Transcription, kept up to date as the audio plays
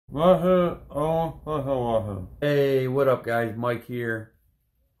Hey, what up guys? Mike here,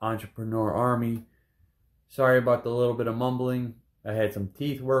 Entrepreneur Army. Sorry about the little bit of mumbling. I had some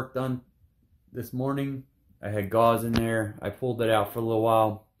teeth work done this morning. I had gauze in there. I pulled it out for a little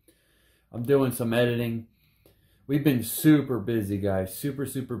while. I'm doing some editing. We've been super busy, guys.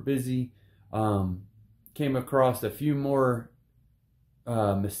 Super busy. Came across a few more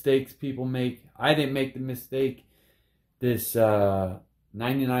mistakes people make. I didn't make the mistake. This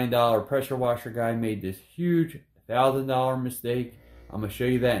 $99 pressure washer guy made this huge $1,000 mistake. I'm going to show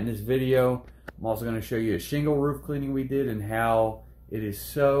you that in this video. I'm also going to show you a shingle roof cleaning we did and how it is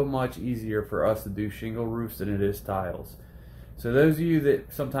so much easier for us to do shingle roofs than it is tiles. So those of you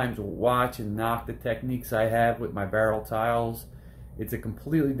that sometimes watch and knock the techniques I have with my barrel tiles, it's a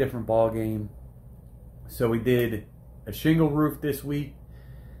completely different ball game. So we did a shingle roof this week.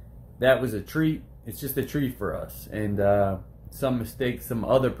 That was a treat. It's just a treat for us. And some mistakes some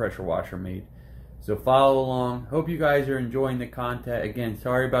other pressure washer made. So follow along. Hope you guys are enjoying the content. Again,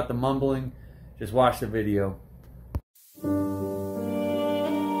 sorry about the mumbling. Just watch the video.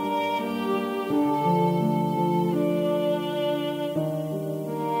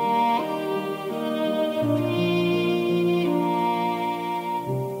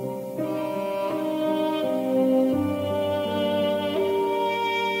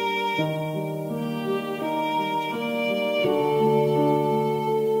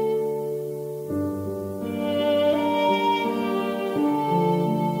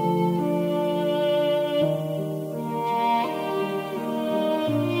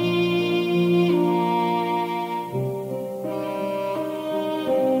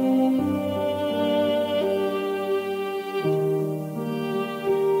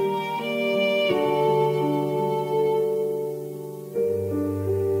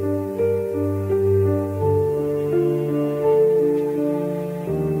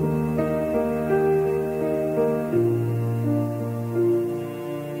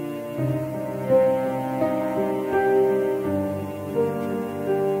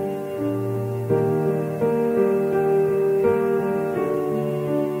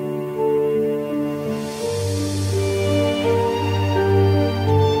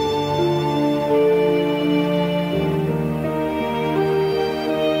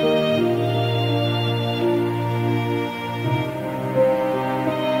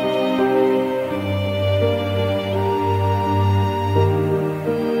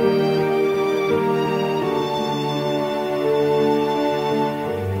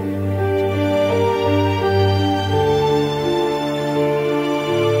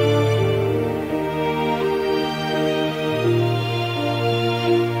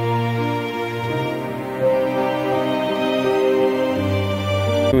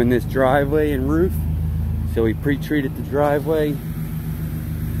 Doing this driveway and roof, so we pre-treated the driveway. You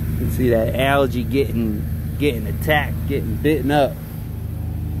can see that algae getting attacked, getting bitten up.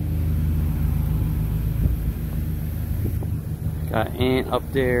 Got ant up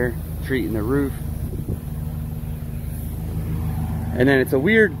there treating the roof. And then it's a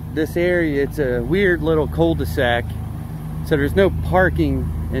weird, this area, it's a weird little cul-de-sac, so there's no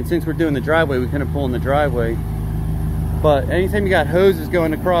parking, and since we're doing the driveway, we couldn't pull in the driveway. But anytime you got hoses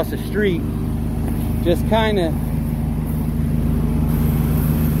going across the street, just kind of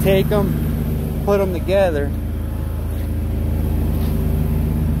take them, put them together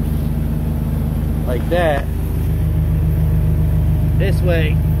like that, this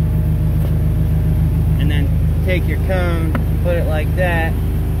way, and then take your cone, put it like that,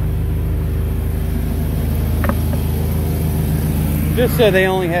 just so they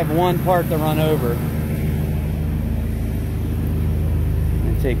only have one part to run over.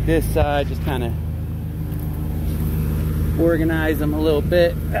 Take this side, just kind of organize them a little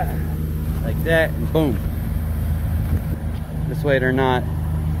bit like that, and boom. This way they're not,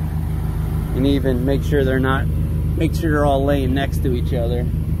 and even make sure they're all laying next to each other.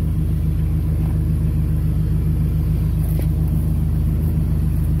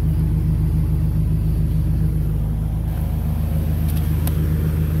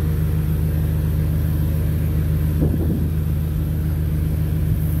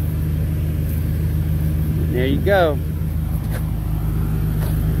 There you go.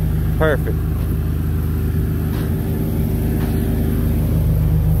 Perfect.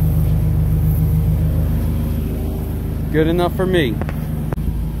 Good enough for me.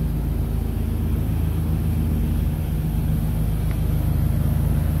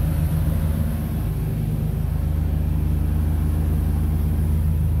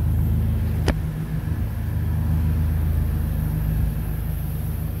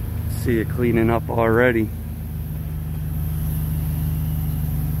 See it cleaning up already.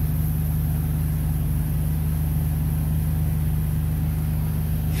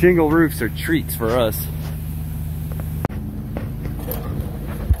 Shingle roofs are treats for us.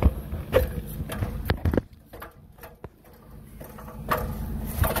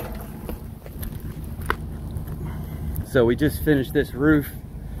 So we just finished this roof.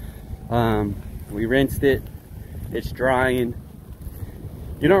 We rinsed it. It's drying.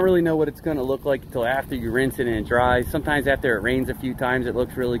 You don't really know what it's going to look like until after you rinse it and it dries. Sometimes after it rains a few times it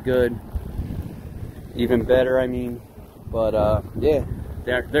looks really good. Even better, I mean. But yeah,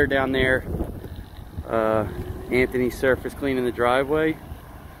 they're down there. Anthony's surface cleaning the driveway.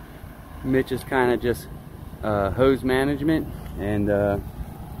 Mitch is kind of just hose management. And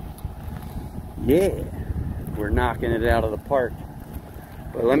yeah, we're knocking it out of the park.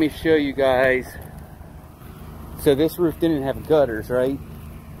 But let me show you guys. So this roof didn't have gutters, right?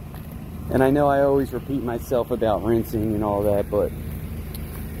 And I know I always repeat myself about rinsing and all that, but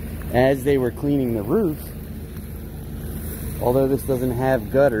as they were cleaning the roof, although this doesn't have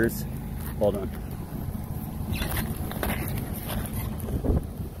gutters, hold on.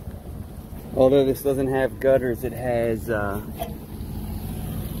 Although this doesn't have gutters, it has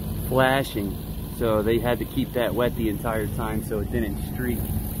flashing. So they had to keep that wet the entire time so it didn't streak.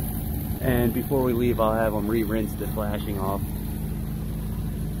 And before we leave, I'll have them re-rinse the flashing off.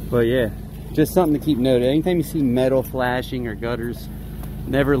 But yeah, just something to keep note of. Anytime you see metal flashing or gutters,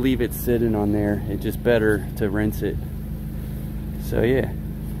 never leave it sitting on there. It's just better to rinse it. So yeah,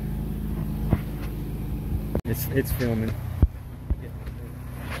 it's filming.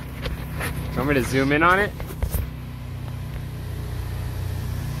 Want me to zoom in on it?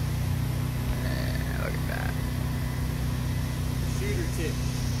 Yeah, look at that. Shooter tip.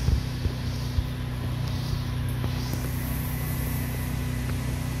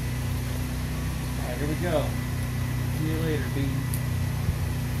 Alright, here we go. See you later, B.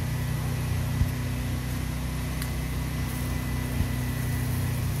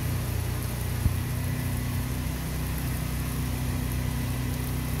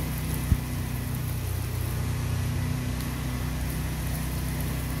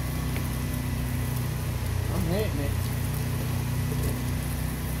 Hitting it.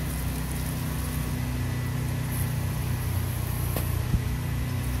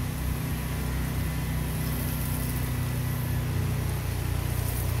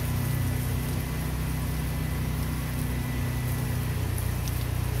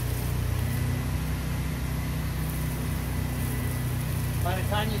 By the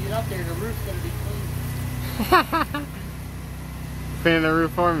time you get up there, the roof's going to be clean. Cleaning the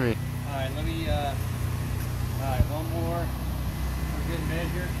roof for me. Alright, let me, alright, one more for good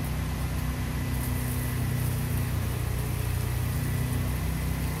measure.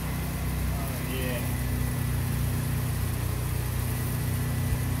 Oh, yeah.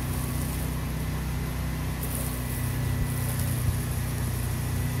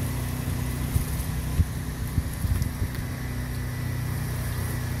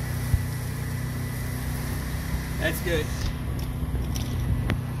 That's good.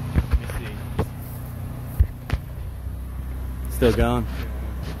 Let me see. Still going.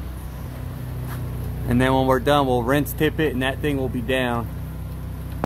 And then when we're done, we'll rinse tip it and that thing will be down.